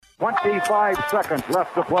25 seconds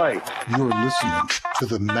left to play. You're listening to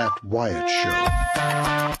the Matt Wyatt Show.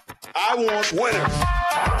 I want winners.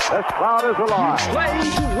 This crowd is alive. Play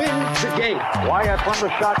to win the game. Wyatt from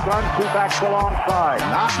the shotgun, two backs alongside.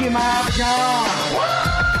 Knock him out, John.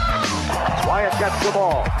 Wyatt gets the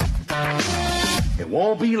ball. It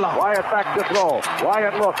won't be long. Wyatt back to throw.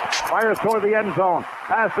 Wyatt looks, fires toward the end zone.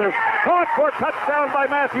 Passes, caught for a touchdown by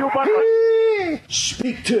Matthew Butler.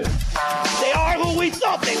 Speak to them. They are who we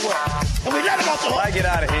thought they were. And we let them off the hook. I get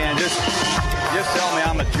out of hand. Just tell me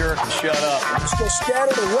I'm a jerk and shut up. Let's go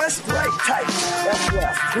scatter the west, right, tight. Left,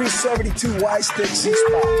 left. 372 Y stick,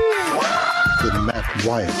 C-spot. The Matt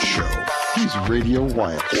Wyatt Show. He's Radio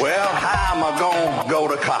Wyatt. Well, how am I going to go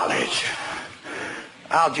to college?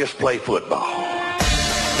 I'll just play football.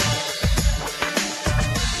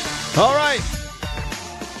 All right.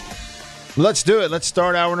 Let's do it. Let's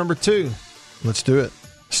start hour number 2. Let's do it.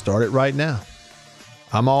 Start it right now.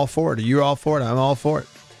 I'm all for it. Are you all for it? I'm all for it.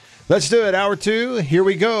 Let's do it. Hour 2. Here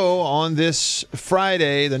we go on this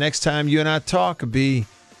Friday. The next time you and I talk will be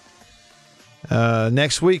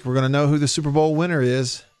next week. We're going to know who the Super Bowl winner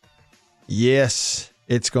is. Yes,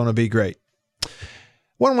 it's going to be great.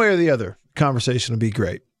 One way or the other, conversation will be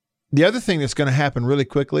great. The other thing that's going to happen really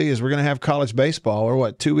quickly is we're going to have college baseball.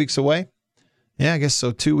 We're 2 weeks away? Yeah, I guess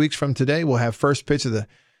so. 2 weeks from today, we'll have first pitch of the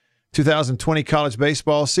 2020 college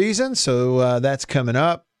baseball season. So that's coming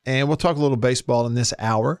up. And we'll talk a little baseball in this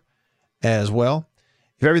hour as well.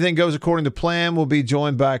 If everything goes according to plan, we'll be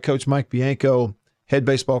joined by Coach Mike Bianco, head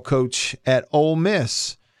baseball coach at Ole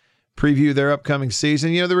Miss. Preview their upcoming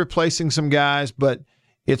season. You know, they're replacing some guys, but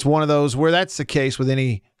it's one of those where that's the case with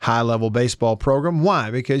any high-level baseball program.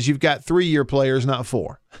 Why? Because you've got 3-year players, not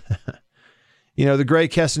 4. You know, the Gray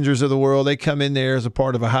Kessingers of the world, they come in there as a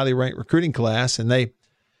part of a highly ranked recruiting class, and they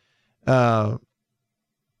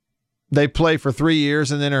play for 3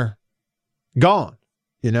 years and then are gone,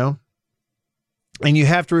 you know. And you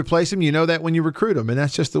have to replace them. You know that when you recruit them, and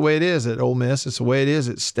that's just the way it is at Ole Miss. It's the way it is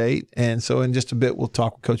at State. And so in just a bit, we'll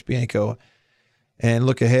talk with Coach Bianco and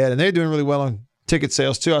look ahead. And they're doing really well on ticket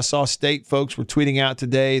sales, too. I saw State folks were tweeting out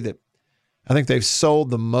today that I think they've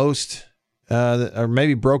sold the most or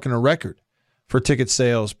maybe broken a record for ticket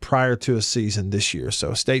sales prior to a season this year.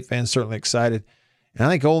 So State fans certainly excited. And I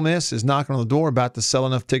think Ole Miss is knocking on the door about to sell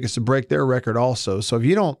enough tickets to break their record also. So if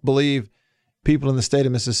you don't believe people in the state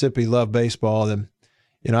of Mississippi love baseball, then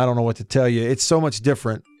I don't know what to tell you. It's so much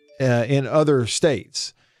different in other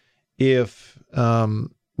states. If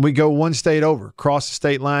we go one state over, cross the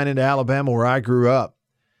state line into Alabama where I grew up,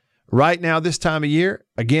 right now this time of year,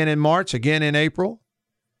 again in March, again in April,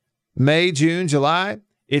 May, June, July,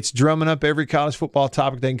 it's drumming up every college football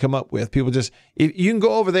topic they can come up with. People if you can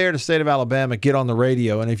go over there to the state of Alabama, get on the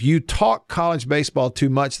radio, and if you talk college baseball too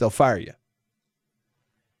much, they'll fire you.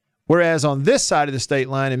 Whereas on this side of the state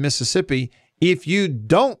line in Mississippi, if you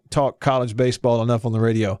don't talk college baseball enough on the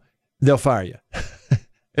radio, they'll fire you.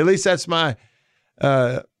 At least that's my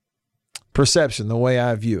perception, the way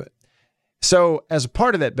I view it. So as a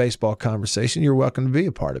part of that baseball conversation, you're welcome to be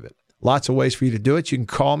a part of it. Lots of ways for you to do it. You can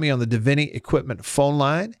call me on the Davini Equipment phone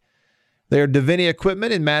line. They're Davini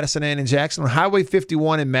Equipment in Madison and in Jackson. On Highway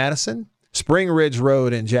 51 in Madison, Spring Ridge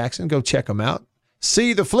Road in Jackson. Go check them out.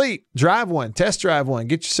 See the fleet. Drive one. Test drive one.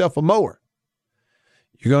 Get yourself a mower.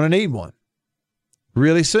 You're going to need one.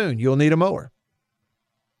 Really soon, you'll need a mower.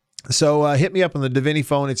 So hit me up on the Davini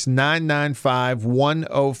phone. It's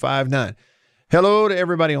 995-1059. Hello to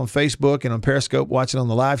everybody on Facebook and on Periscope watching on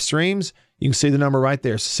the live streams. You can see the number right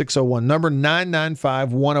there, 601 number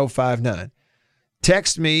 995-1059.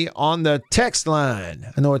 Text me on the text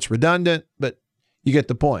line. I know it's redundant, but you get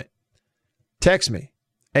the point. Text me,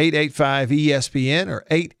 885-ESPN or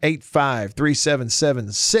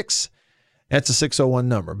 885-3776. That's a 601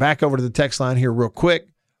 number. Back over to the text line here real quick.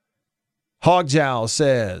 Hogjowl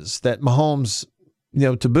says that Mahomes,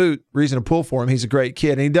 to boot, reason to pull for him, he's a great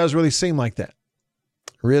kid. And he does really seem like that.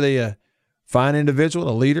 Really a fine individual,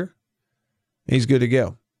 a leader. He's good to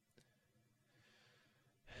go.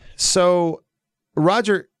 So,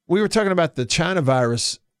 Roger, we were talking about the China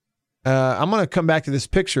virus. I'm going to come back to this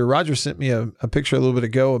picture. Roger sent me a picture a little bit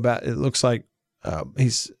ago about, it looks like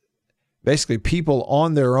he's basically people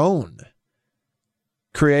on their own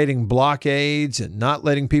creating blockades and not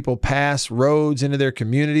letting people pass roads into their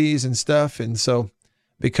communities and stuff. And so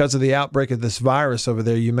because of the outbreak of this virus over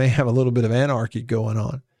there, you may have a little bit of anarchy going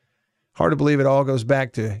on. Hard to believe it all goes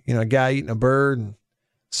back to, a guy eating a bird and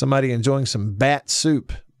somebody enjoying some bat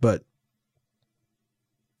soup, but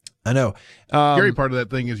I know. Scary part of that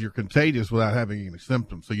thing is you're contagious without having any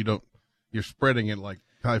symptoms. So you're spreading it like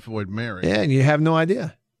typhoid Mary. Yeah, and you have no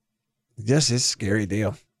idea. Just it's a scary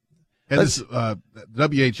deal. And this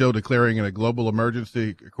WHO declaring it a global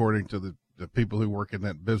emergency, according to the people who work in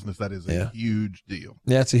that business, that is a huge deal.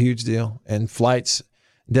 Yeah, it's a huge deal. And flights,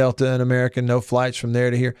 Delta and American, no flights from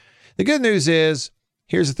there to here. The good news is,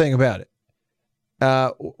 here's the thing about it.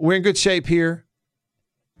 We're in good shape here.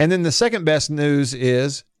 And then the second best news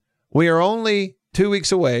is we are only 2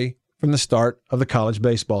 weeks away from the start of the college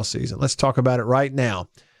baseball season. Let's talk about it right now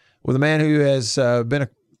with a man who has been a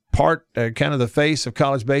part, kind of the face of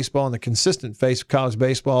college baseball and the consistent face of college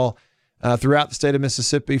baseball throughout the state of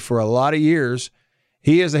Mississippi for a lot of years.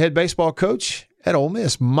 He is the head baseball coach at Ole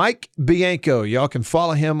Miss, Mike Bianco. Y'all can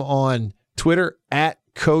follow him on Twitter at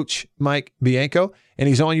Coach Mike Bianco, and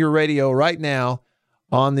he's on your radio right now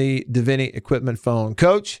on the Davini Equipment phone.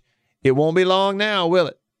 Coach, it won't be long now, will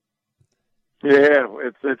it? Yeah,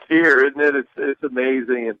 it's here, isn't it? It's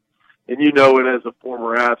amazing, and you know it as a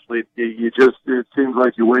former athlete. You just, it seems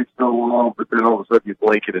like you wait so long, but then all of a sudden you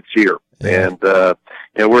blink and it's here. Yeah.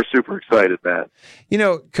 And we're super excited, man. You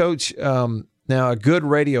know, Coach, now a good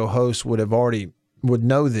radio host would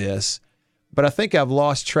know this, but I think I've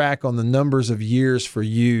lost track on the numbers of years for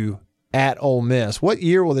you at Ole Miss. What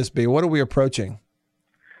year will this be? What are we approaching?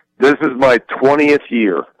 This is my 20th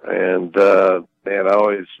year, and man, I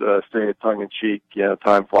always say it tongue in cheek. You know,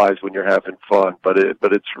 time flies when you're having fun, but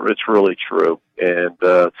it's really true. And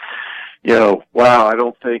you know, wow, I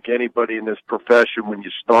don't think anybody in this profession, when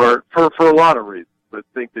you start, for a lot of reasons, but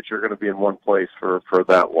think that you're going to be in one place for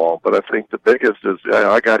that long. But I think the biggest is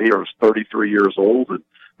I got here, I was 33 years old, and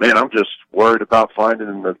man, I'm just worried about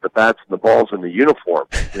finding the bats and the balls in the uniform,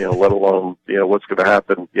 you know, let alone, you know, what's going to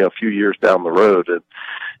happen, you know, a few years down the road.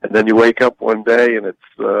 And then you wake up one day and it's,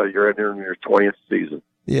 you're entering your 20th season.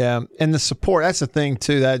 Yeah. And the support, that's the thing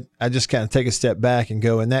too, that I just kind of take a step back and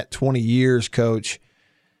go, in that 20 years, Coach,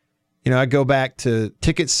 you know, I go back to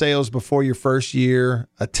ticket sales before your first year,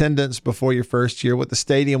 attendance before your first year, what the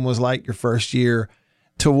stadium was like your first year,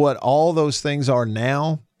 to what all those things are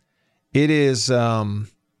now. It is, I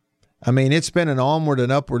mean, it's been an onward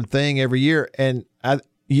and upward thing every year. And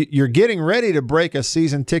you're getting ready to break a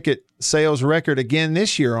season ticket sales record again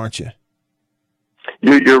this year, aren't you?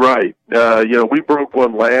 You're right. You know, we broke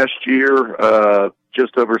one last year,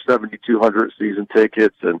 just over 7,200 season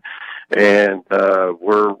tickets, and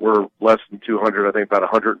we're less than 200. I think about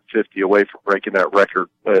 150 away from breaking that record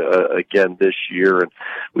again this year. And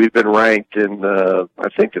we've been ranked in, I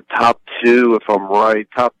think, the top two, if I'm right,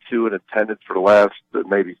 top two in attendance for the last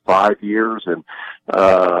maybe 5 years, and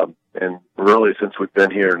really since we've been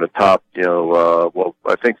here in the top, you know, well,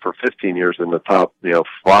 I think for 15 years in the top, you know,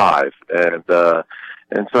 5,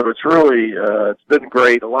 and so it's really, it's been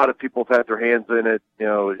great. A lot of people have had their hands in it. You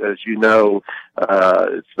know, as you know,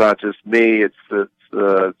 it's not just me. It's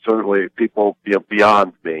certainly people, you know,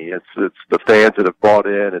 beyond me. It's the fans that have bought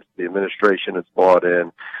in. It's the administration that's bought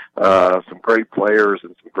in. Some great players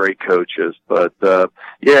and some great coaches. But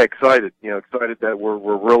yeah, excited. You know, excited that we're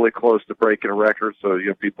really close to breaking a record. So, you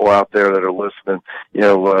know, people out there that are listening, you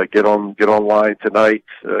know, get online tonight,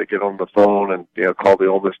 get on the phone, and, you know, call the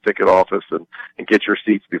Ole Miss ticket office and get your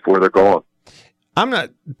seats before they're gone. I'm not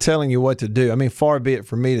telling you what to do. I mean, far be it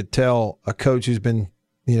from me to tell a coach who's been,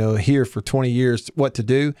 you know, here for 20 years what to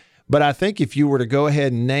do. But I think if you were to go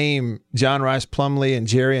ahead and name John Rice Plumlee and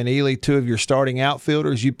Jerry and Ely, two of your starting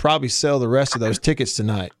outfielders, you'd probably sell the rest of those tickets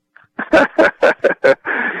tonight.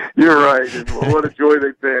 You're right. And what a joy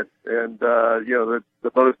they've been. And, you know,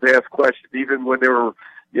 the most asked question, even when they were,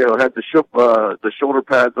 you know, had the shoulder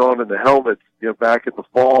pads on and the helmets, you know, back in the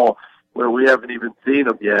fall, where we haven't even seen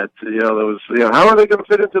them yet. You know, there was, you know, how are they going to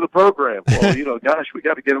fit into the program? Well, you know, gosh, we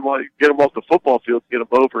got to get them off the football field to get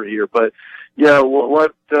them over here. But, you know,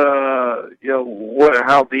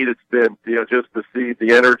 how neat it's been, you know, just to see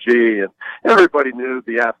the energy, and everybody knew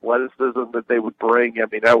the athleticism that they would bring. I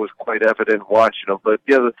mean, that was quite evident watching them. But,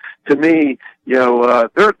 you know, to me, you know,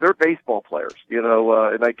 they're baseball players, you know,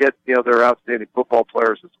 and I get, you know, they're outstanding football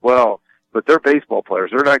players as well. But they're baseball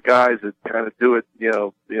players. They're not guys that kind of do it,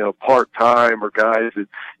 you know, part-time, or guys that,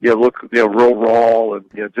 you know, look, you know, real raw and,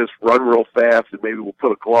 you know, just run real fast, and maybe we'll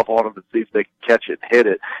put a glove on them and see if they can catch it and hit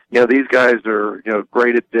it. You know, these guys are, you know,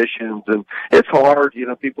 great additions, and it's hard. You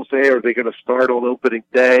know, people say, are they going to start on opening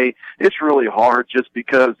day? It's really hard just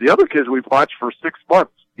because the other kids we've watched for 6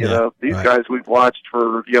 months, you know, these guys we've watched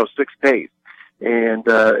for, you know, 6 days. And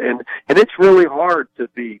it's really hard to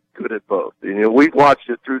be good at both. You know, we've watched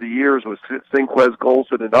it through the years with Sinquez,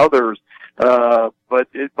 Golson, and others, but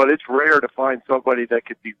it's rare to find somebody that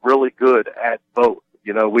could be really good at both.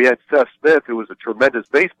 You know, we had Seth Smith, who was a tremendous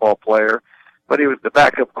baseball player, but he was the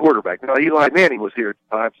backup quarterback. Now, Eli Manning was here at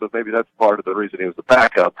the time, so maybe that's part of the reason he was the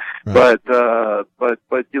backup. Right. But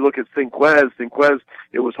you look at Cinquez,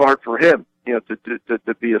 it was hard for him,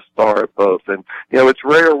 to be a star at both. And, it's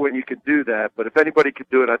rare when you can do that, but if anybody could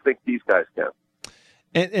do it, I think these guys can.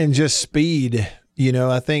 And just speed,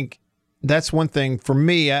 I think that's one thing for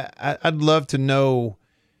me. I'd love to know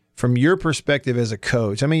from your perspective as a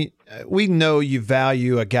coach. I mean, we know you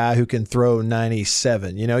value a guy who can throw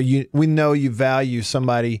 97. We know you value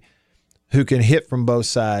somebody who can hit from both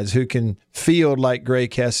sides, who can field like Gray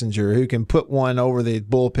Kessinger, who can put one over the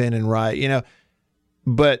bullpen and right,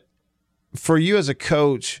 But for you as a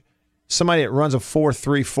coach, somebody that runs a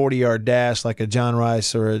 4.3 40-yard dash like a John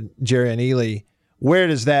Rice or a Jerry and Ely,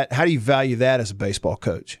 how do you value that as a baseball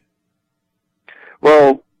coach?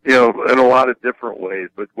 Well, in a lot of different ways,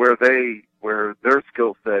 but where their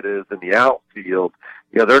skill set is in the outfield,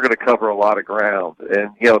 they're going to cover a lot of ground. And,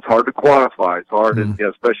 it's hard to quantify. It's hard,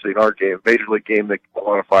 especially in our game. Major League game, they can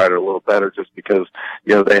quantify it a little better just because,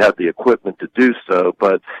 they have the equipment to do so.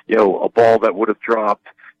 But, a ball that would have dropped,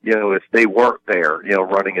 if they weren't there,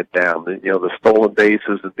 running it down, the stolen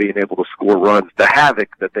bases and being able to score runs, the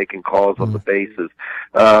havoc that they can cause on the bases.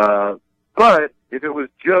 But if it was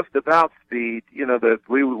just about speed, that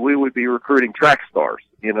we would be recruiting track stars.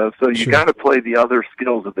 So you got to play the other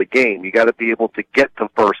skills of the game. You got to be able to get to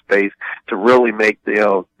first base to really make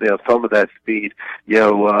some of that speed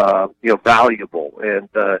valuable, and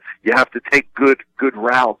you have to take good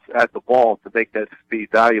routes at the ball to make that speed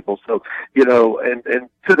valuable. So and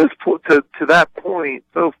to that point,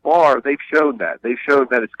 so far they've shown that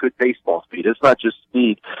it's good baseball speed. It's not just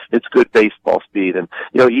speed; it's good baseball speed. And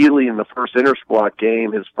Ely in the first inter-squad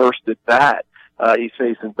game, his first at bat. He's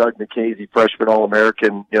facing Doug Nikhazy, freshman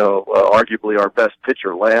All-American, arguably our best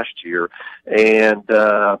pitcher last year. And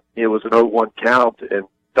it was an 0-1 count, and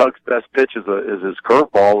Doug's best pitch is his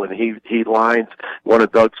curveball, and he lines one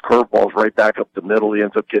of Doug's curveballs right back up the middle. He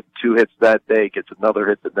ends up getting 2 hits that day, gets another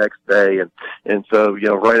hit the next day. And so,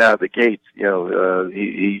 right out of the gates,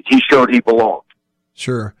 he showed he belonged.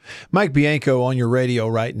 Sure. Mike Bianco on your radio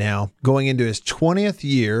right now, going into his 20th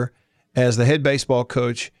year as the head baseball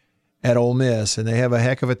coach at Ole Miss, and they have a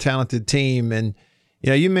heck of a talented team. And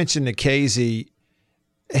you mentioned Nikhazy.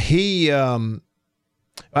 He put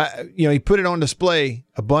it on display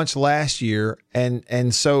a bunch last year,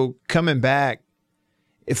 and so coming back,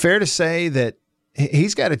 fair to say that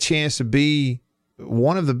he's got a chance to be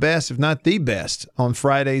one of the best, if not the best, on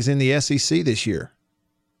Fridays in the SEC this year.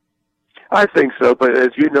 I think so, but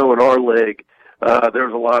as you know, in our league,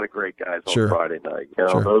 there's a lot of great guys on Friday night.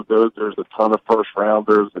 There's a ton of first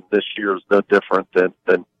rounders, and this year is no different than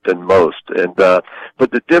most. And but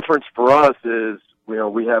the difference for us is,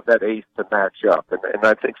 we have that ace to match up, and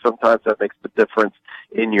I think sometimes that makes the difference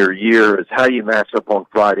in your year is how you match up on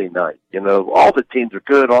Friday night. All the teams are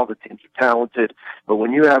good, all the teams are talented, but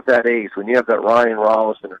when you have that ace, when you have that Ryan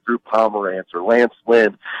Rollison or Drew Pomerantz or Lance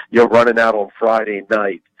Lynn, running out on Friday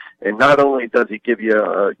night. And not only does he give you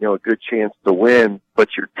a good chance to win,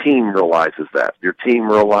 but your team realizes that. Your team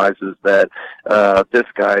realizes that this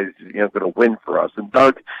guy's going to win for us. And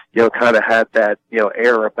Doug, kind of had that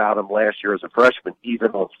air about him last year as a freshman,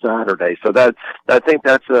 even on Saturday. So I think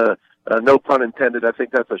that's no pun intended. I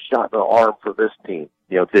think that's a shot in the arm for this team.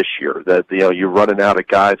 This year that you're running out a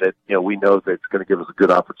guy that we know that's going to give us a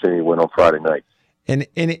good opportunity to win on Friday night. And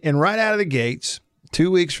right out of the gates,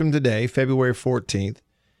 2 weeks from today, February 14th.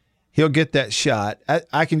 He'll get that shot.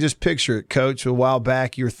 I can just picture it, Coach. A while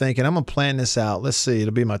back, you were thinking, I'm going to plan this out. Let's see.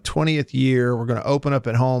 It'll be my 20th year. We're going to open up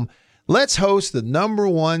at home. Let's host the number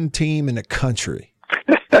 1 team in the country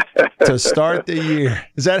to start the year.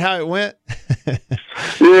 Is that how it went?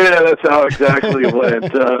 Yeah, that's how exactly it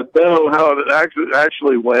went. No, how it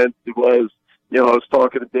actually went was, I was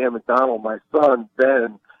talking to Dan McDonald, my son,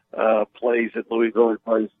 Ben, plays at Louisville. He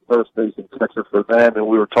plays first base and catcher for them, and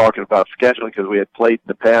we were talking about scheduling because we had played in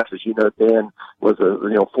the past. As you know, Dan was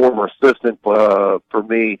a former assistant for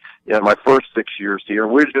me in my first 6 years here.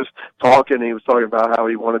 We were just talking. He was talking about how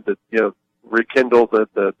he wanted to rekindle that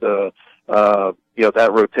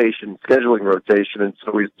rotation, scheduling rotation, and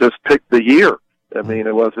so we just picked the year. I mean,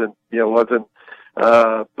 it wasn't.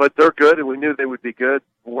 But they're good, and we knew they would be good.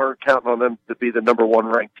 We weren't counting on them to be the number 1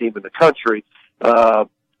 ranked team in the country.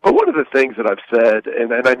 But one of the things that I've said,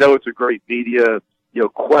 and I know it's a great media,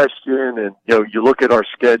 question, and, you look at our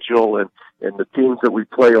schedule and the teams that we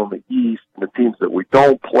play on the East and the teams that we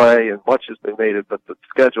don't play, and much has been made of the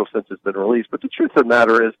schedule since it's been released. But the truth of the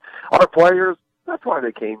matter is, our players, that's why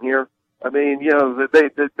they came here. I mean, they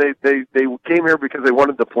came here because they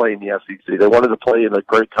wanted to play in the SEC. They wanted to play in a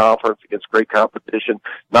great conference against great competition,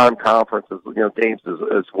 non-conference, games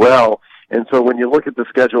as well. And so when you look at the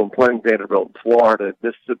schedule and playing Vanderbilt and Florida and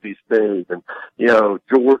Mississippi State and,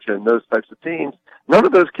 Georgia and those types of teams, none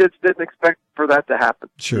of those kids didn't expect for that to happen.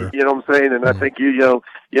 Sure. You know what I'm saying? And I think you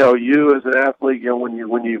as an athlete,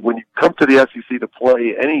 when you come to the SEC to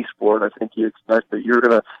play any sport, I think you expect that you're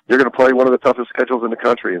gonna play one of the toughest schedules in the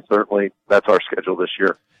country, and certainly that's our schedule this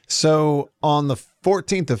year. So on the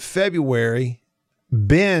 14th of February,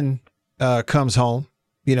 Ben comes home,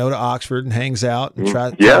 to Oxford and hangs out and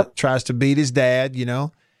tries to beat his dad,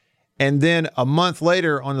 And then a month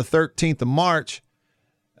later, on the 13th of March,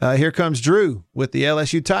 here comes Drew with the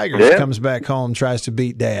LSU Tigers. Yeah. Comes back home, tries to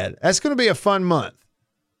beat dad. That's going to be a fun month.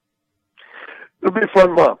 It'll be a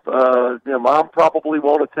fun month. Mom probably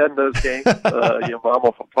won't attend those games. Mom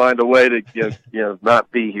will find a way to, not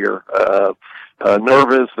be here.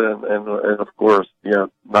 Nervous and of course,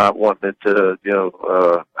 not wanting to,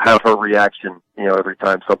 have her reaction, every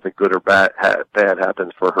time something good or bad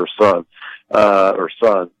happens for her son, or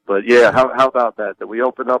son. But yeah, how about that? That we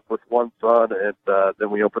open up with one son and, then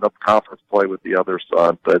we open up conference play with the other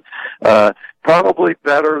son. But, probably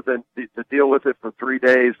better than to deal with it for 3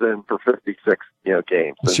 days than for 56,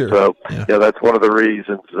 games. And sure. So, that's one of the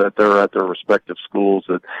reasons that they're at their respective schools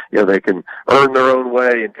that, they can earn their own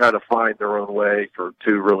way and kind of find their own way for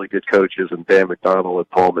two really good coaches and Dan McDonald and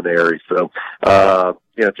Paul Maneri. So,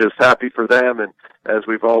 just happy for them. And as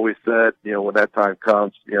we've always said, when that time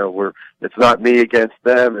comes, it's not me against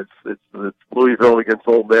them. It's Louisville against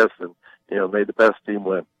Ole Miss, and, may the best team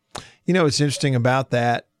win. What's interesting about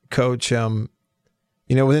that, Coach,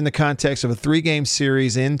 within the context of a 3-game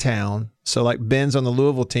series in town, so like Ben's on the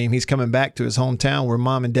Louisville team, he's coming back to his hometown where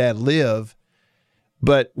mom and dad live.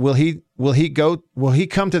 But will he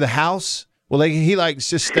come to the house? Will he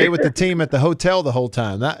just stay with the team at the hotel the whole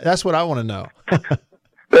time? That's what I want to know.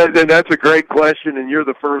 And that's a great question, and you're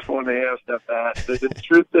the first one to ask that. The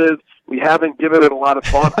truth is, we haven't given it a lot of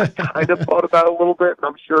thought. I kind of thought about it a little bit, and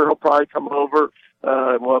I'm sure he'll probably come over.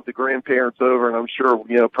 And we'll have the grandparents over, and I'm sure,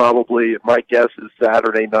 probably my guess is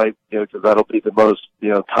Saturday night, because that'll be the most,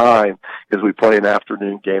 time, because we play an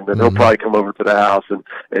afternoon game. Then he'll probably come over to the house, and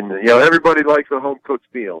everybody likes a home cooked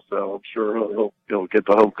meal, so I'm sure he'll get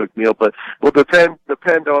the home cooked meal. But will depend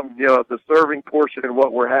on the serving portion and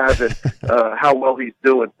what we're having, how well he's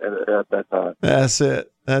doing at that time. That's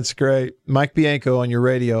it. That's great. Mike Bianco on your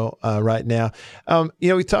radio right now.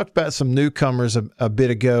 We talked about some newcomers a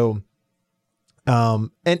bit ago.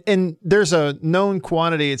 And there's a known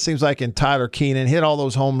quantity, it seems like, in Tyler Keenan. Hit all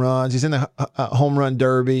those home runs. He's in the home run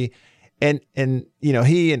derby. And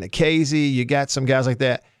he and Casey, you got some guys like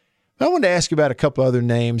that. But I wanted to ask you about a couple other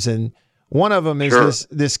names. And one of them is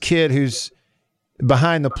this kid who's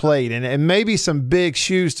behind the plate. And maybe some big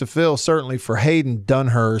shoes to fill, certainly, for Hayden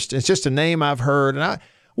Dunhurst. It's just a name I've heard. And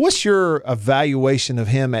what's your evaluation of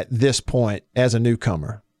him at this point as a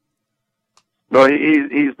newcomer? No,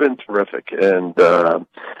 he's been terrific, and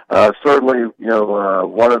certainly,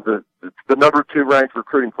 one of the number 2 ranked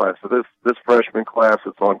recruiting class. So this freshman class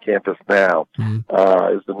that's on campus now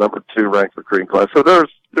is the number 2 ranked recruiting class. So there's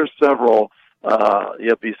several,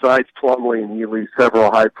 besides Plumlee and Ely, several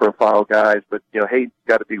high profile guys. But Hayden's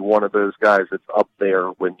got to be one of those guys that's up there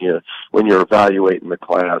when you're evaluating the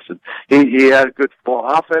class. And he had a good fall.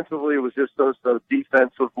 Offensively, it was just so.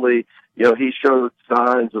 Defensively, he showed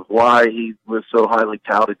signs of why he was so highly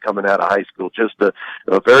touted coming out of high school. Just a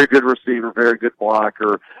very good receiver, very good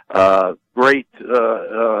blocker, great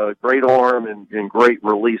arm and great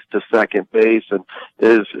release to second base, and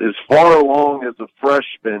is far along as a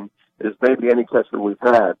freshman as maybe any catcher we've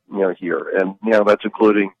had, here. And, that's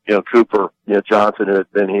including, Cooper, Johnson, who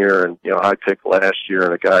had been here, and, I picked last year,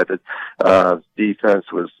 and a guy that, defense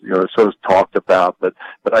was, so talked about. But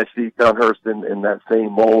I see Dunhurst in that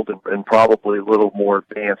same mold and probably a little more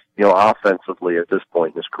advanced, offensively at this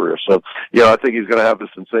point in his career. So, I think he's going to have a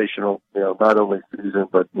sensational, not only season,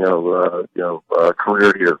 but,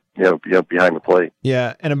 career here, behind the plate.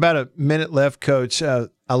 Yeah. And about a minute left, Coach. I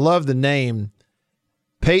love the name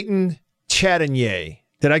Peyton Chatagnier.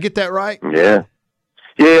 Did I get that right? Yeah.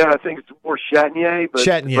 Yeah, I think it's more Chatagnier.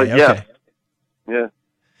 Chatagnier, but yeah.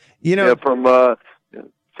 Yeah. From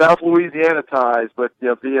South Louisiana ties, but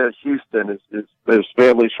via Houston. His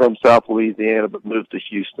family's from South Louisiana, but moved to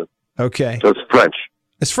Houston. Okay. So it's French.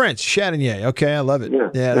 It's French, Chatagnier. Okay, I love it.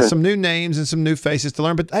 Yeah, some new names and some new faces to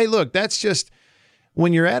learn. But, hey, look, that's just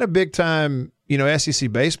when you're at a big-time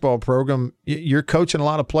SEC baseball program, you're coaching a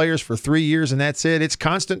lot of players for 3 years, and that's it. It's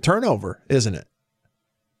constant turnover, isn't it?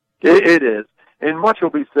 It is. and much will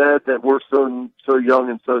be said that we're so young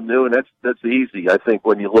and so new, and that's easy, I think,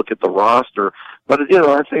 when you look at the roster. But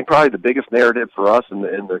I think probably the biggest narrative for us in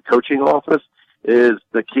the coaching office is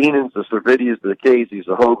the Keenans, the Servidias, the Caseys,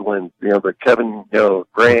 the Hoagland, the Kevin,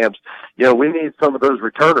 Grahams. We need some of those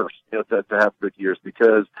returners, to have good years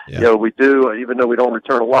because, we do, even though we don't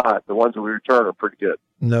return a lot, the ones that we return are pretty good.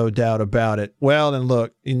 No doubt about it. Well, then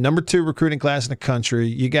look, number 2 recruiting class in the country,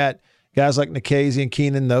 you got guys like Nikhazy and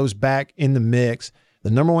Keenan, those back in the mix. The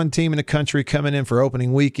number 1 team in the country coming in for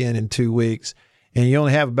opening weekend in 2 weeks, and you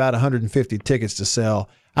only have about 150 tickets to sell.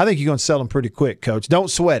 I think you're going to sell them pretty quick, Coach. Don't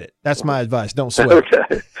sweat it. That's my advice. Don't sweat it.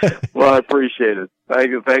 Okay. Well, I appreciate it.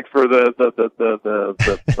 Thank you. Thanks for the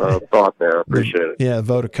thought there. I appreciate it. Yeah,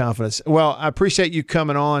 vote of confidence. Well, I appreciate you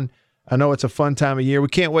coming on. I know it's a fun time of year. We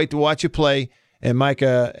can't wait to watch you play. And, Mike,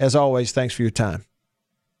 as always, thanks for your time.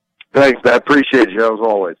 Thanks. I appreciate you, as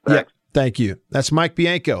always. Thanks. Yeah, thank you. That's Mike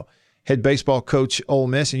Bianco, head baseball coach, Ole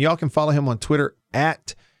Miss. And y'all can follow him on Twitter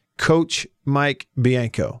at Coach Mike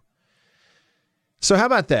Bianco. So how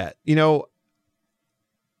about that?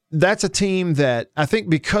 That's a team that I think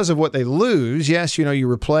because of what they lose, yes, you're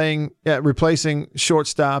replacing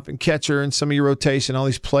shortstop and catcher and some of your rotation, all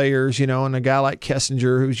these players, and a guy like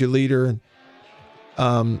Kessinger, who's your leader, and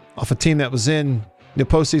off a team that was in the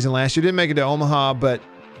postseason last year. Didn't make it to Omaha, but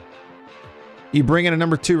you bring in a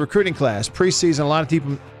number 2 recruiting class. Preseason, a lot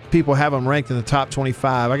of people have them ranked in the top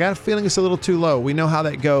 25. I got a feeling it's a little too low. We know how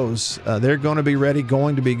that goes. They're going to be ready,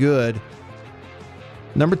 going to be good.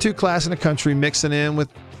 Number 2 class in the country, mixing in with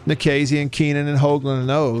Nikhazy and Keenan and Hoagland and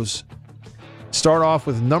those. Start off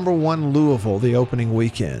with number 1 Louisville the opening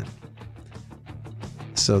weekend.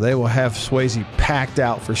 So they will have Swayze packed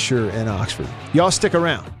out for sure in Oxford. Y'all stick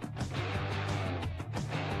around.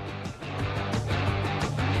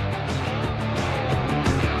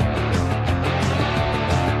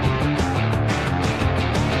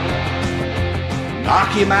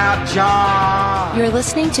 Knock him out, John. You're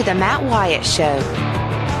listening to The Matt Wyatt Show.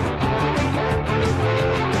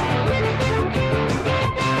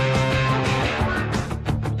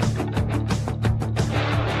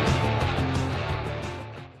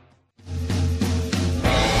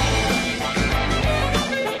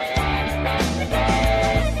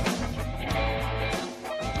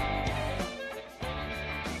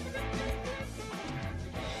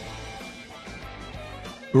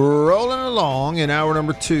 Rolling along in hour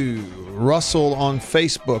number 2. Russell on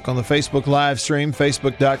Facebook, on the Facebook live stream,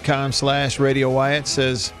 facebook.com/Radio Wyatt,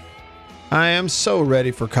 says, I am so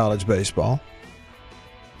ready for college baseball.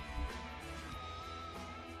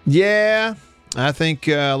 Yeah, I think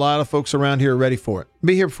a lot of folks around here are ready for it.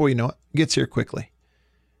 Be here before you know it. It gets here quickly.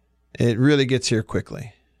 It really gets here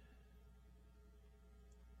quickly.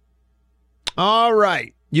 All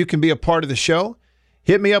right. You can be a part of the show.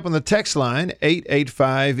 Hit me up on the text line,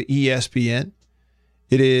 885-ESPN.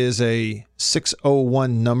 It is a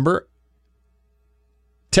 601 number.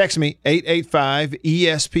 Text me,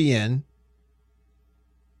 885-ESPN.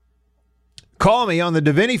 Call me on the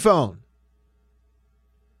Davini phone,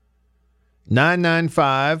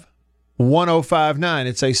 995-1059.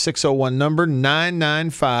 It's a 601 number,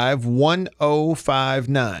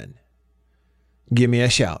 995-1059. Give me a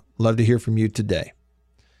shout. Love to hear from you today.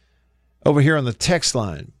 Over here on the text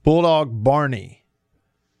line, Bulldog Barney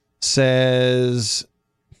says,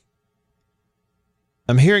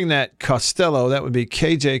 I'm hearing that Costello, that would be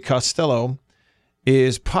KJ Costello,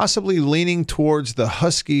 is possibly leaning towards the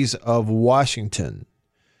Huskies of Washington.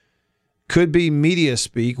 Could be media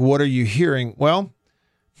speak. What are you hearing? Well,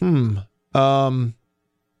 I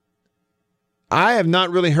have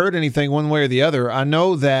not really heard anything one way or the other. I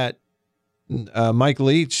know that Mike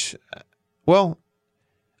Leach, well,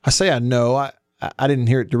 I say I know. I didn't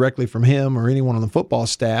hear it directly from him or anyone on the football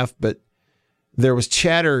staff, but there was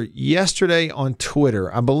chatter yesterday on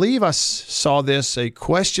Twitter. I believe I saw this, a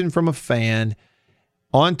question from a fan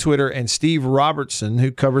on Twitter, and Steve Robertson,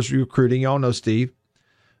 who covers recruiting, y'all know Steve,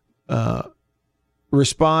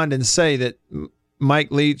 respond and say that Mike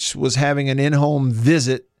Leach was having an in-home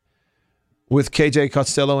visit with KJ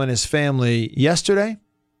Costello and his family yesterday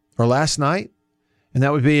or last night. And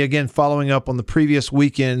that would be, again, following up on the previous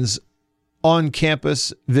weekend's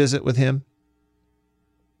on-campus visit with him.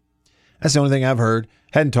 That's the only thing I've heard.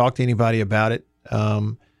 Hadn't talked to anybody about it,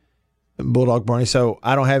 Bulldog Barney, so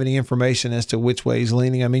I don't have any information as to which way he's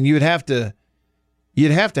leaning. I mean, you'd have to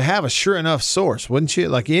have a sure enough source, wouldn't you?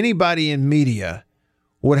 Like anybody in media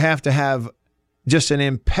would have to have just an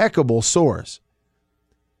impeccable source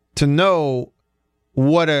to know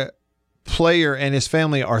what a player and his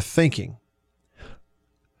family are thinking.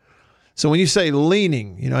 So when you say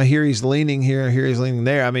leaning, I hear he's leaning here, I hear he's leaning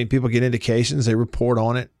there. I mean, people get indications, they report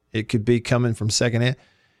on it. It could be coming from secondhand.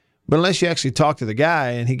 But unless you actually talk to the guy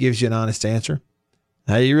and he gives you an honest answer,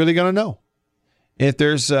 how are you really going to know? If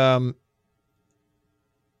there's any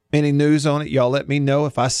news on it, y'all let me know.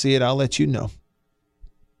 If I see it, I'll let you know.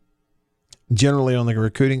 Generally on the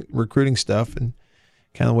recruiting stuff and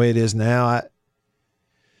kind of the way it is now,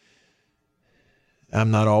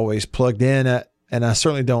 I'm not always plugged in, and I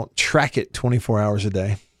certainly don't track it 24 hours a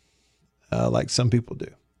day like some people do.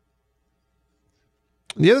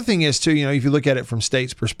 The other thing is, too, if you look at it from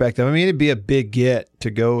State's perspective, I mean, it'd be a big get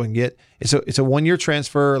to go and get. It's a one-year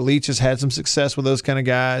transfer. Leach has had some success with those kind of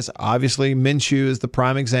guys. Obviously, Minshew is the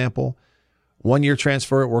prime example. One-year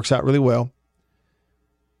transfer, it works out really well.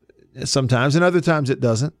 Sometimes, and other times it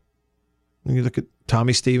doesn't. When you look at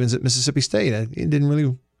Tommy Stevens at Mississippi State,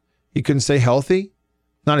 he couldn't stay healthy.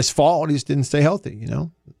 Not his fault, he just didn't stay healthy,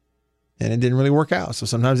 and it didn't really work out. So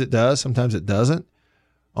sometimes it does, sometimes it doesn't.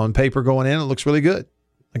 On paper going in, it looks really good.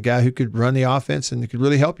 A guy who could run the offense and could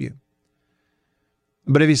really help you.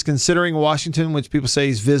 But if he's considering Washington, which people say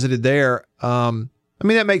he's visited there,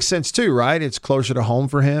 that makes sense too, right? It's closer to home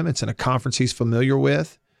for him. It's in a conference he's familiar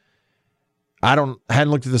with. I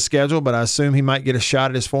hadn't looked at the schedule, but I assume he might get a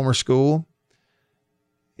shot at his former school.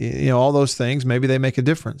 All those things, maybe they make a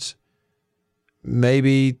difference.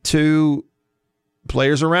 Maybe two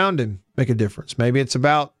players around him make a difference. Maybe it's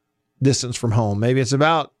about distance from home. Maybe it's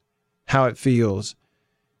about how it feels.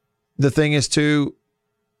 The thing is, too,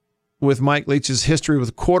 with Mike Leach's history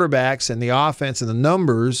with quarterbacks and the offense and the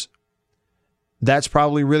numbers, that's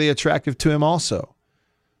probably really attractive to him also.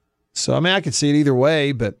 So, I could see it either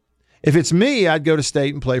way, but if it's me, I'd go to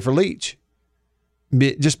State and play for Leach.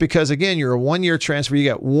 Just because, again, you're a one-year transfer. You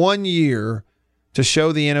got 1 year to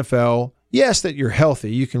show the NFL, yes, that you're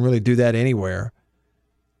healthy. You can really do that anywhere.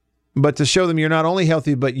 But to show them you're not only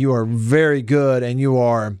healthy, but you are very good and you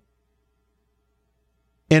are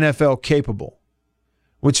NFL capable,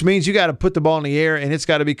 which means you got to put the ball in the air and it's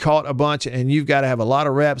got to be caught a bunch and you've got to have a lot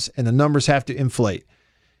of reps and the numbers have to inflate.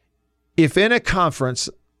 If in a conference,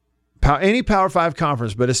 any Power 5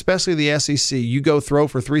 conference, but especially the SEC, you go throw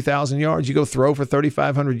for 3,000 yards, you go throw for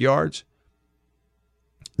 3,500 yards,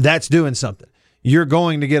 that's doing something. You're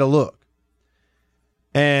going to get a look.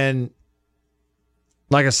 And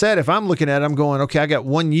like I said, if I'm looking at it, I'm going, okay, I got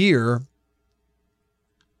 1 year.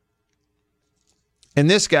 And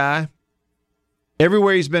this guy,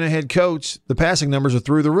 everywhere he's been a head coach, the passing numbers are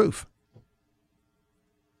through the roof.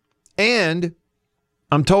 And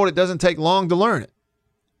I'm told it doesn't take long to learn it.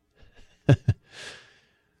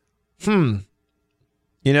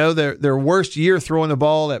 Their worst year throwing the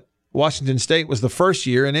ball at Washington State was the first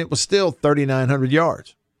year, and it was still 3,900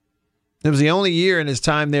 yards. It was the only year in his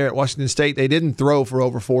time there at Washington State they didn't throw for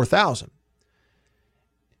over 4,000.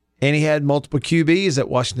 And he had multiple QBs at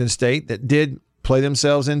Washington State that did play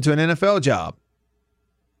themselves into an NFL job.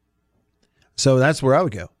 So that's where I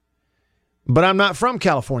would go. But I'm not from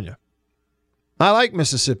California. I like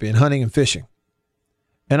Mississippi and hunting and fishing.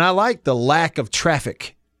 And I like the lack of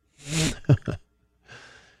traffic.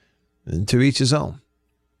 And to each his own.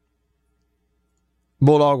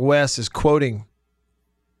 Bulldog West is quoting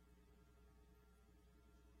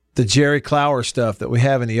the Jerry Clower stuff that we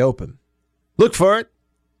have in the open. Look for it.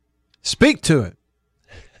 Speak to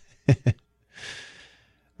it.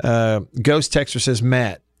 Ghost Texter says,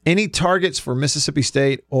 Matt, any targets for Mississippi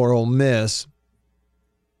State or Ole Miss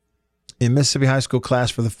in Mississippi high school class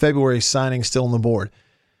for the February signing still on the board?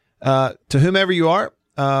 To whomever you are,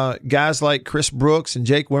 guys like Chris Brooks and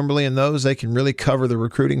Jake Wimberly and those, they can really cover the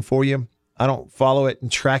recruiting for you. I don't follow it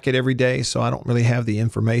and track it every day, so I don't really have the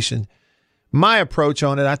information. My approach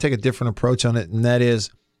on it, I take a different approach on it, and that is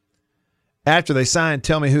after they sign,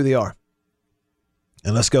 tell me who they are.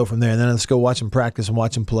 And let's go from there. And then let's go watch them practice and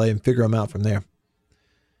watch them play and figure them out from there.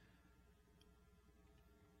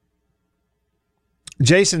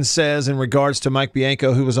 Jason says in regards to Mike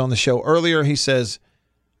Bianco, who was on the show earlier, he says,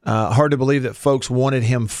 hard to believe that folks wanted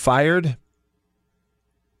him fired.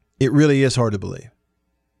 It really is hard to believe,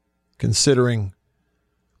 considering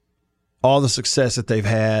all the success that they've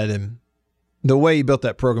had and the way he built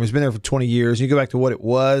that program. He's been there for 20 years. You go back to what it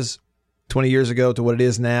was 20 years ago to what it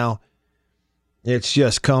is now. It's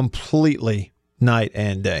just completely night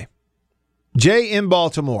and day. Jay in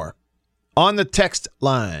Baltimore on the text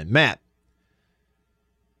line. Matt.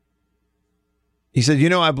 He said,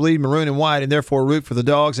 I bleed maroon and white and therefore root for the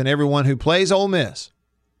Dogs and everyone who plays Ole Miss.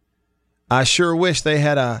 I sure wish they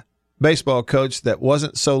had a baseball coach that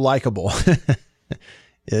wasn't so likable.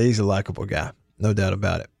 Yeah, he's a likable guy. No doubt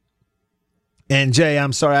about it. And Jay,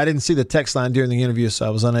 I'm sorry, I didn't see the text line during the interview, so I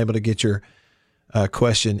was unable to get your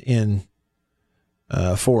question in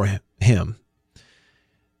for him.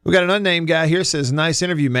 We got an unnamed guy here, says, nice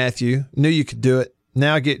interview, Matthew. Knew you could do it.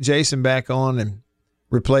 Now get Jason back on and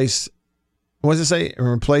replace, what does it say?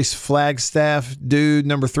 Replace Flagstaff dude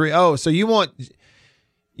number 3. Oh, so you want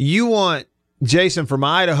Jason from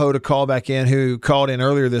Idaho to call back in, who called in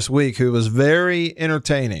earlier this week, who was very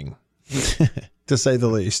entertaining, to say the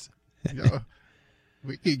least. Yeah,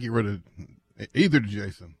 we can't get rid of either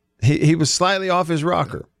Jason. He was slightly off his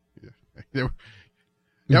rocker. Yeah,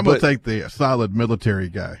 I'm going to take the solid military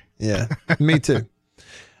guy. Yeah, me too.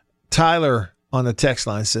 Tyler on the text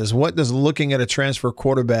line says, what does looking at a transfer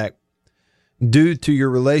quarterback do to your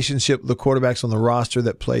relationship with the quarterbacks on the roster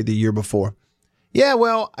that played the year before? Yeah,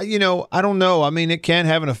 well, I don't know. I mean, it can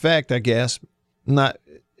have an effect, I guess. Not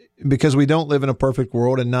because we don't live in a perfect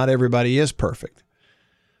world and not everybody is perfect.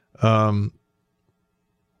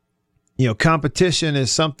 Competition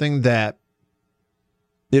is something that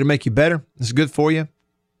it'll make you better. It's good for you.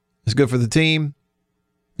 It's good for the team.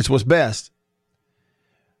 It's what's best.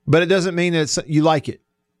 But it doesn't mean that you like it.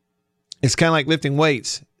 It's kind of like lifting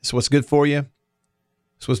weights. It's what's good for you.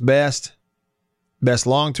 It's what's best. Best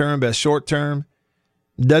long-term, best short-term.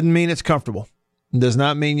 Doesn't mean it's comfortable. It does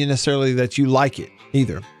not mean necessarily that you like it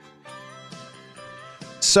either.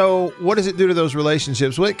 So what does it do to those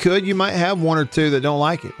relationships? Well, it could. You might have one or two that don't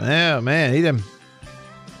like it. Oh, man, he didn't.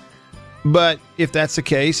 But if that's the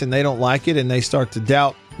case and they don't like it and they start to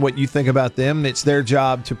doubt what you think about them, it's their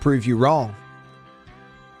job to prove you wrong,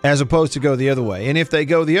 as opposed to go the other way. And if they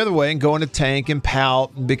go the other way and go in a tank and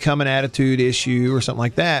pout and become an attitude issue or something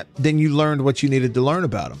like that, then you learned what you needed to learn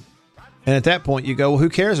about them. And at that point, you go, well, who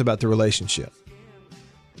cares about the relationship?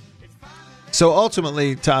 So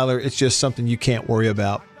ultimately, Tyler, it's just something you can't worry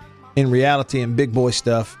about. In reality and big boy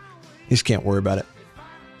stuff, you just can't worry about it.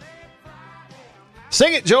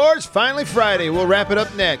 Sing it, George. Finally Friday. We'll wrap it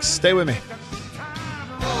up next. Stay with me.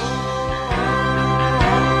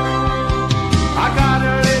 I got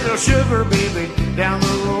a little sugar baby down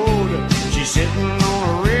the road. She's sitting on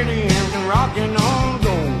a radiant and rocking on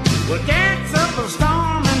gold. We'll dance up a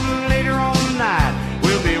storm and later on tonight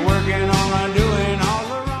we'll be working on doing all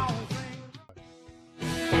the wrong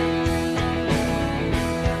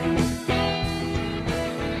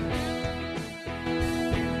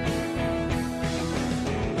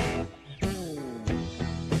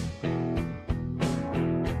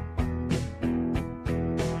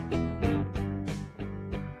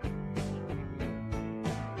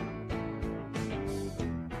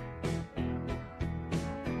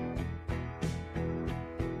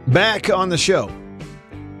Back on the show.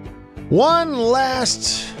 One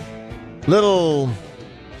last little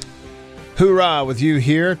hoorah with you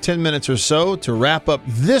here, 10 minutes or so to wrap up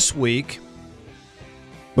this week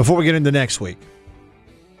before we get into next week.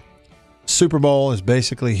 Super Bowl is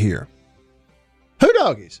basically here. Who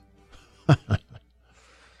doggies?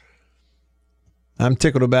 I'm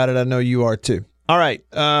tickled about it. I know you are too. All right,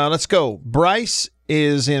 let's go. Bryce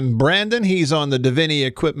is in Brandon. He's on the Davini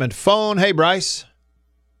Equipment phone. Hey, Bryce.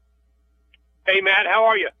 Hey, Matt, how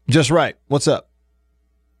are you? Just right. What's up?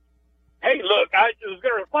 Hey, look, I was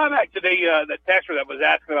going to reply back to the texter that was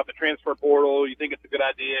asking about the transfer portal. You think it's a good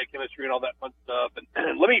idea, chemistry and all that fun stuff.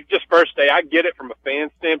 And let me just first say, I get it from a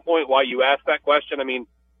fan standpoint why you asked that question. I mean,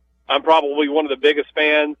 I'm probably one of the biggest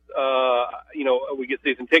fans. We get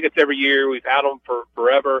season tickets every year. We've had them for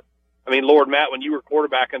forever. I mean, Lord, Matt, when you were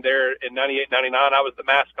quarterbacking there in 98, 99, I was the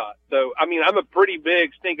mascot. So, I mean, I'm a pretty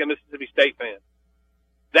big stinking Mississippi State fan.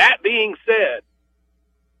 That being said,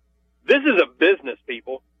 this is a business,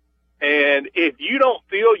 people. And if you don't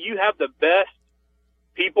feel you have the best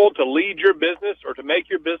people to lead your business or to make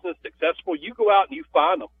your business successful, you go out and you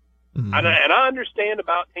find them. Mm-hmm. And I understand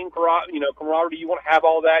about team camaraderie. You want to have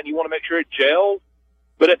all that and you want to make sure it gels.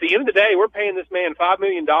 But at the end of the day, we're paying this man $5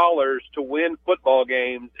 million to win football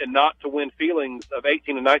games and not to win feelings of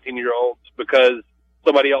 18 and 19-year-olds because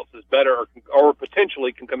somebody else is better or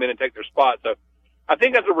potentially can come in and take their spot. So I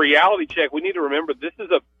think as a reality check, we need to remember this is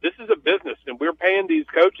a business, and we're paying these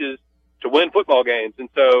coaches to win football games, and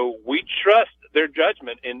so we trust their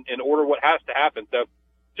judgment in order what has to happen. So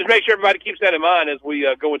just make sure everybody keeps that in mind as we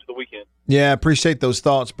go into the weekend. Yeah, I appreciate those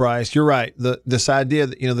thoughts, Bryce. You're right. This idea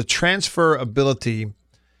that the transfer ability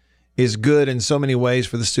is good in so many ways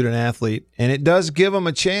for the student athlete, and it does give them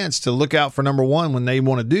a chance to look out for number one when they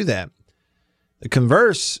want to do that. The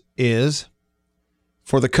converse is,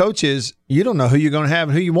 for the coaches, you don't know who you're going to have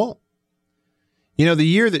and who you won't. The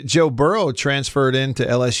year that Joe Burrow transferred into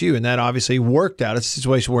LSU, and that obviously worked out. It's a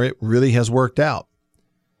situation where it really has worked out.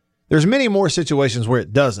 There's many more situations where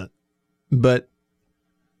it doesn't, But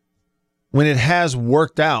when it has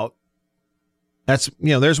worked out, that's,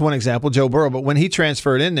 there's one example, Joe Burrow. But when he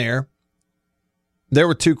transferred in there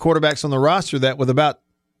were 2 quarterbacks on the roster that with about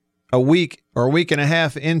a week or a week and a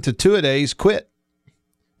half into two-a-days quit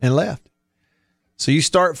and left. So you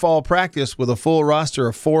start fall practice with a full roster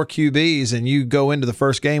of 4 QBs and you go into the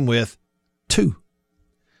first game with 2.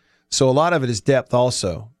 So a lot of it is depth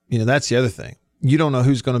also. That's the other thing. You don't know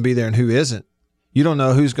who's going to be there and who isn't. You don't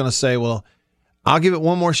know who's going to say, well, I'll give it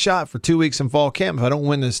one more shot for 2 weeks in fall camp. If I don't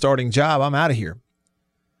win the starting job, I'm out of here.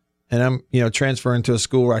 And I'm, transferring to a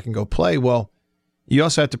school where I can go play. Well, you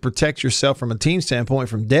also have to protect yourself from a team standpoint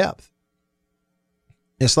from depth.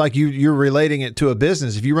 It's like you're relating it to a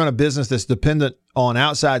business. If you run a business that's dependent on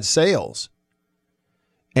outside sales,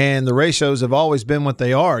 and the ratios have always been what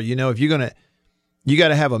they are, if you got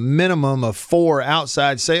to have a minimum of 4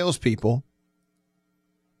 outside salespeople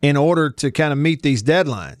in order to kind of meet these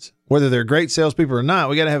deadlines. Whether they're great salespeople or not,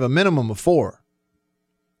 we got to have a minimum of 4.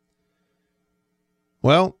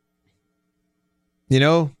 Well, you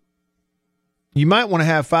might want to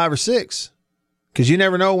have 5 or 6 because you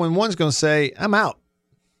never know when one's going to say, I'm out.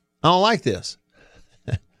 I don't like this.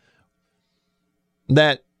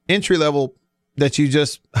 That entry level that you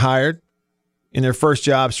just hired in their first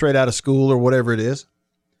job straight out of school or whatever it is,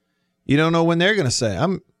 you don't know when they're going to say,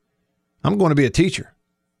 I'm going to be a teacher.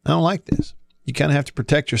 I don't like this. You kind of have to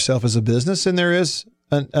protect yourself as a business, and there is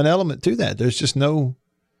an element to that. There's just no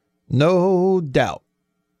doubt.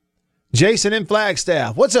 Jason in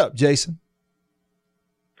Flagstaff. What's up, Jason?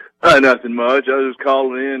 Nothing much. I was just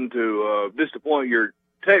calling in to disappoint your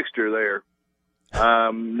texter there.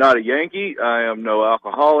 I'm not a Yankee. I am no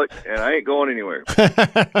alcoholic, and I ain't going anywhere.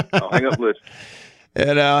 I'll hang up and listen.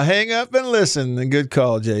 And I'll hang up and listen. And good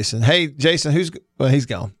call, Jason. Hey, Jason, he's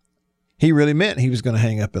gone. He really meant he was going to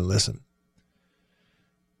hang up and listen.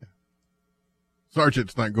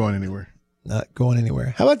 Sergeant's not going anywhere. Not going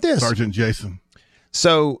anywhere. How about this? Sergeant Jason.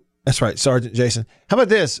 So, that's right, Sergeant Jason. How about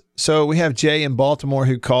this? So we have Jay in Baltimore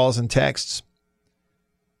who calls and texts.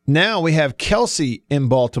 Now we have Kelsey in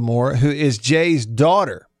Baltimore who is Jay's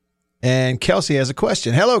daughter. And Kelsey has a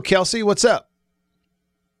question. Hello, Kelsey. What's up?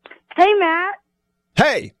 Hey, Matt.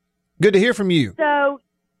 Hey. Good to hear from you. So,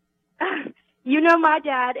 my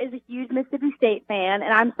dad is a huge Mississippi State fan,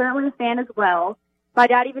 and I'm certainly a fan as well. My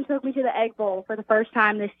dad even took me to the Egg Bowl for the first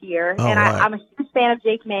time this year, and I'm a huge fan of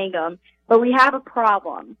Jake Mangum, but we have a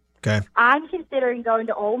problem. Okay. I'm considering going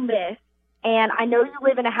to Ole Miss, and I know you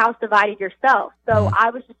live in a house divided yourself, so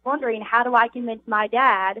I was just wondering, how do I convince my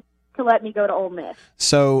dad to let me go to Ole Miss?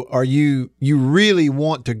 So are you really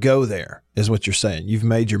want to go there, is what you're saying? You've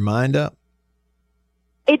made your mind up?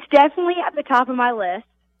 It's definitely at the top of my list.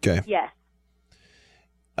 Okay. Yes.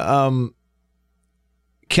 Can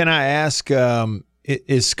I ask,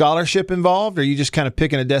 is scholarship involved, or are you just kind of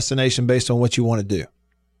picking a destination based on what you want to do?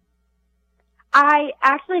 I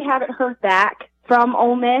actually haven't heard back from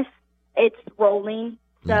Ole Miss. It's rolling,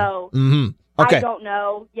 so Okay. I don't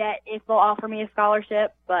know yet if they'll offer me a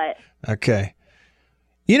scholarship, but... Okay.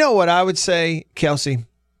 You know what I would say, Kelsey?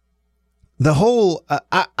 The whole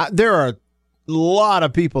there are a lot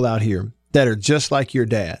of people out here that are just like your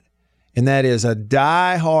dad, and that is a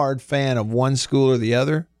die-hard fan of one school or the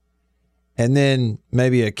other, and then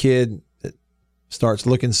maybe a kid that starts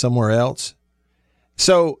looking somewhere else.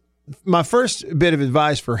 So my first bit of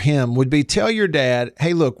advice for him would be tell your dad,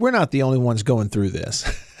 hey, look, we're not the only ones going through this,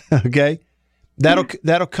 okay?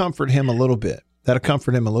 That'll comfort him a little bit.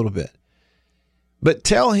 But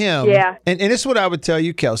tell him, and this is what I would tell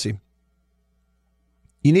you, Kelsey.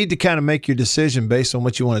 You need to kind of make your decision based on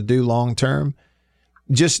what you want to do long term.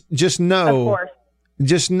 Just know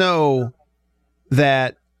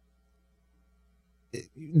that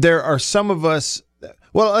there are some of us.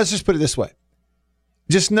 Well, let's just put it this way.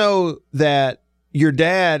 Just know that your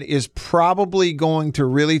dad is probably going to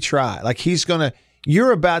really try. Like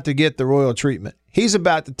you're about to get the royal treatment. He's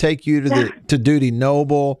about to take you to Duty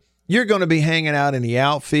Noble. You're going to be hanging out in the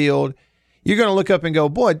outfield. You're going to look up and go,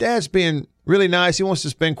 boy, Dad's being really nice. He wants to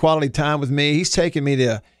spend quality time with me. He's taking me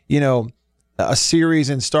to, a series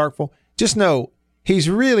in Starkville. Just know he's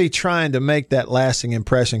really trying to make that lasting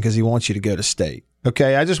impression because he wants you to go to state.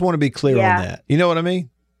 Okay? I just want to be clear on that. You know what I mean?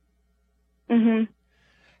 Mm-hmm.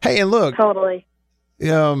 Hey, and look. Totally.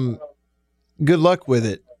 Good luck with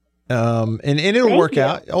it. And it'll work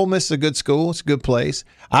out. Ole Miss is a good school. It's a good place.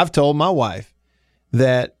 I've told my wife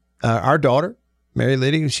that our daughter, Mary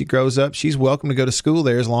Liddy, when she grows up, she's welcome to go to school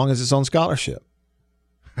there as long as it's on scholarship.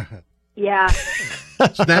 Yeah.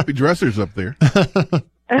 Snappy dressers up there.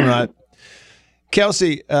 Right.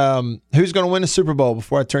 Kelsey, who's going to win the Super Bowl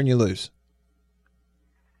before I turn you loose?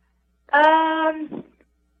 Kansas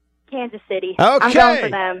City. Okay. I'm going for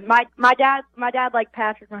them. My dad likes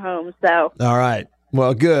Patrick Mahomes, so. All right.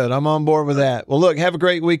 Well, good. I'm on board with that. Well, look, have a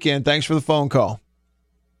great weekend. Thanks for the phone call.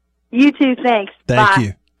 You too. Thanks. Thank Bye.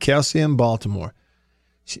 you. Kelsey in Baltimore.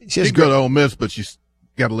 She's good to Ole Miss, but she's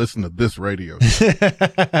got to listen to this radio.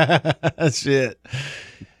 That's it.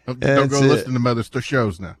 Don't go listen to other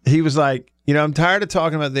shows now. He was like, I'm tired of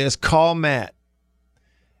talking about this. Call Matt.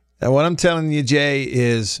 And what I'm telling you, Jay,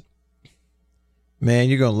 is, man,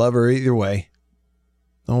 you're going to love her either way.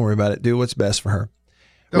 Don't worry about it. Do what's best for her.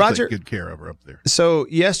 They'll Roger, take good care of her up there. So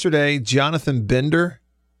yesterday, Jonathan Bender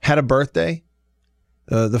had a birthday.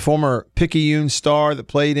 The former Picayune star that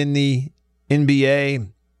played in the NBA,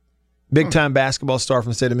 big-time basketball star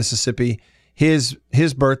from the state of Mississippi. His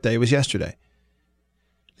birthday was yesterday.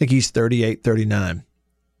 I think he's 38, 39.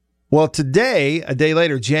 Well, today, a day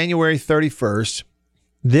later, January 31st,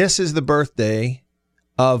 this is the birthday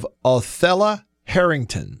of Othella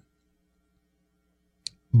Harrington.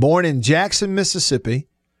 Born in Jackson, Mississippi,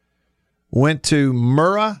 went to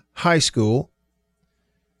Murrah High School,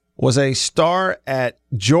 was a star at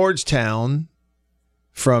Georgetown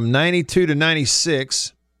from 92 to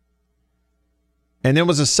 96, and then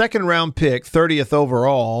was a second-round pick, 30th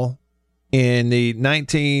overall, in the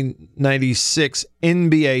 1996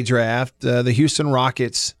 NBA draft. The Houston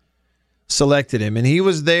Rockets selected him, and he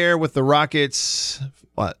was there with the Rockets,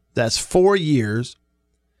 that's 4 years.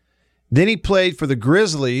 Then he played for the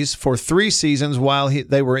Grizzlies for 3 seasons while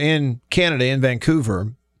they were in Canada, in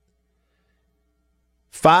Vancouver.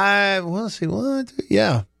 4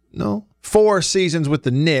 seasons with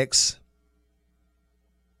the Knicks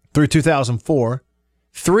through 2004.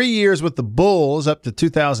 3 years with the Bulls up to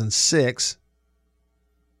 2006.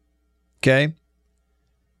 Okay.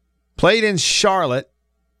 Played in Charlotte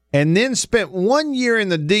and then spent 1 year in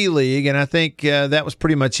the D-League, and I think that was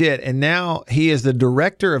pretty much it. And now he is the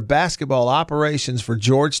director of basketball operations for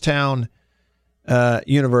Georgetown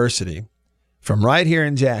University from right here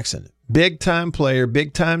in Jackson. Big-time player,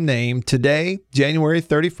 big-time name. Today, January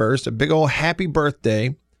 31st, a big old happy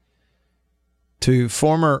birthday to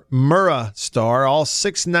former Murrah star, all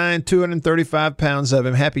 6'9", 235 pounds of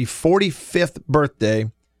him. Happy 45th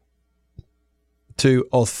birthday to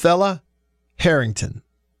Othella Harrington.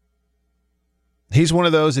 He's one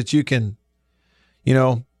of those that you can,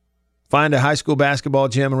 find a high school basketball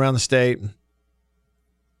gym around the state,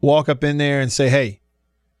 walk up in there and say, hey,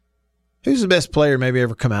 who's the best player maybe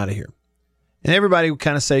ever come out of here? And everybody would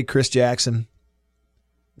kind of say Chris Jackson.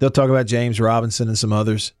 They'll talk about James Robinson and some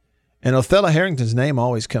others. And Othella Harrington's name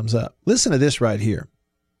always comes up. Listen to this right here.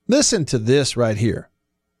 Listen to this right here.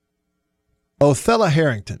 Othella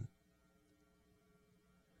Harrington.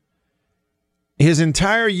 His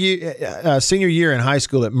entire year, senior year in high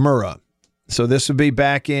school at Murrah. So this would be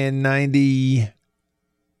back in 91.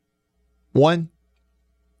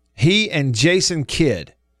 He and Jason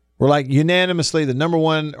Kidd were like unanimously the number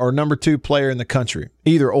 1 or number 2 player in the country,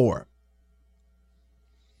 either or.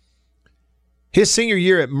 His senior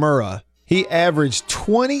year at Murrah, he averaged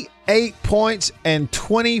 28 points and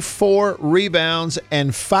 24 rebounds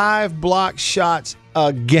and 5 block shots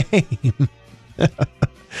a game.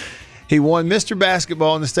 He won Mr.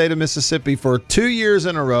 Basketball in the state of Mississippi for 2 years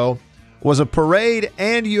in a row, was a Parade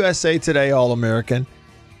and USA Today All-American,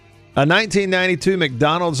 a 1992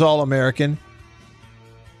 McDonald's All-American,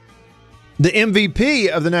 the MVP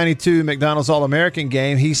of the 92 McDonald's All-American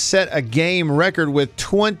game. He set a game record with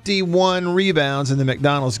 21 rebounds in the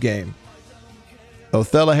McDonald's game.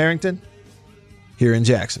 Othella Harrington, here in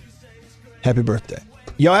Jackson. Happy birthday.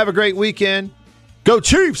 Y'all have a great weekend. Go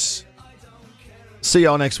Chiefs! See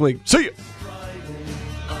y'all next week. See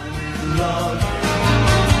ya!